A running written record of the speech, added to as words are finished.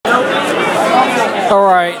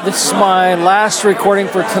right, this is my last recording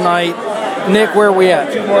for tonight. Nick, where are we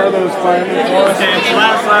at? Two more of those firemen. Okay,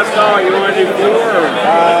 last call. You want to do 4?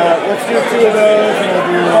 Let's do 2 of those, and we'll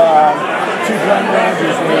do 2 drum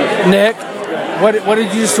ranges. Nick, what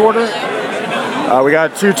did you just order? We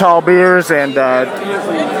got 2 tall beers, and we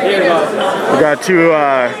got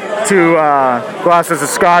two glasses of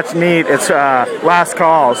Scotch neat. It's last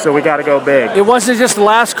call, so we got to go big. It wasn't just the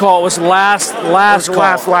last call; it was last call.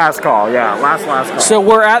 Last call, yeah, last call. So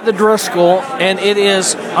we're at the Driscoll, and it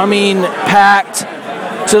is, packed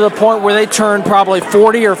to the point where they turned probably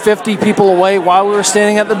 40 or 50 people away while we were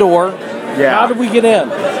standing at the door. Yeah. How did we get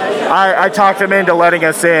in? I talked them into letting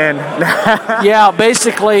us in. Yeah,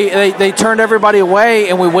 basically, they turned everybody away,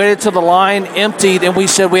 and we waited till the line emptied, and we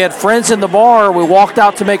said we had friends in the bar. We walked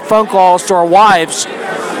out to make phone calls to our wives,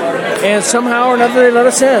 and somehow or another they let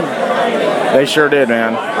us in. They sure did,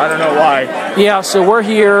 man. I don't know why. Yeah, so we're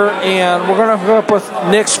here, and we're going to hook up with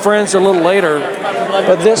Nick's friends a little later,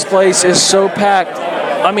 but this place is so packed.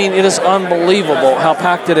 It is unbelievable how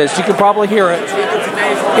packed it is. You can probably hear it.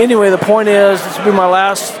 Anyway, the point is, this will be my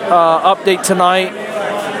last update tonight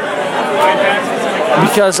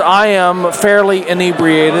because I am fairly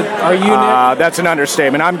inebriated. Are you, Nick? That's an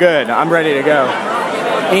understatement. I'm good. I'm ready to go.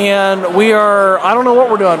 And we are, I don't know what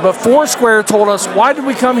we're doing, but Foursquare told us, why did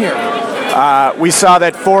we come here? We saw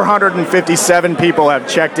that 457 people have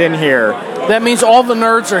checked in here. That means all the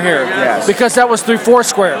nerds are here. Yes. Because that was through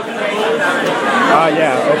Foursquare.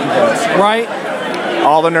 Yeah, open place. Right?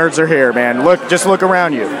 All the nerds are here, man. Just look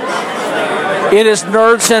around you. It is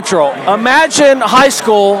Nerd Central. Imagine high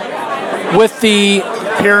school with the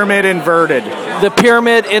pyramid inverted. The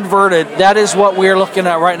pyramid inverted. That is what we're looking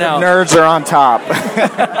at right now. The nerds are on top.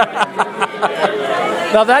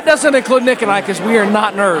 Now that doesn't include Nick and I because we are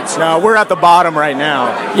not nerds. No, we're at the bottom right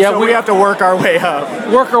now. Yeah, so we have to work our way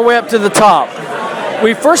up. Work our way up to the top.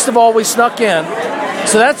 First of all, we snuck in,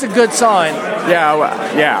 so that's a good sign.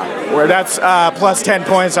 Yeah. Where that's plus 10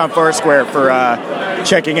 points on Foursquare for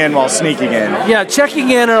checking in while sneaking in. Yeah,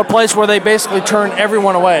 checking in a place where they basically turn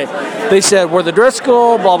everyone away. They said, we're the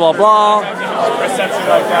Driscoll, blah, blah, blah.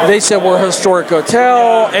 They said, we're a historic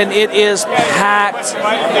hotel, and it is packed.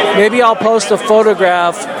 Maybe I'll post a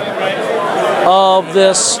photograph of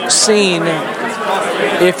this scene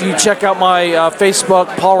if you check out my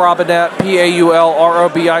Facebook, Paul Robinett,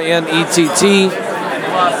 PaulRobinett.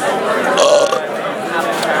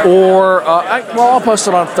 Or, I'll post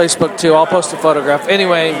it on Facebook too. I'll post a photograph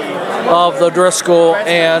anyway of the Driscoll.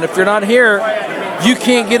 And if you're not here, you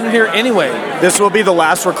can't get in here anyway. This will be the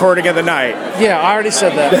last recording of the night. Yeah, I already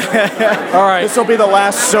said that. All right. This will be the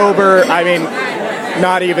last sober,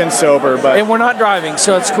 not even sober, but. And we're not driving,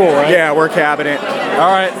 so it's cool, right? Yeah, we're cabbing it. All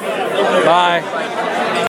right. Bye.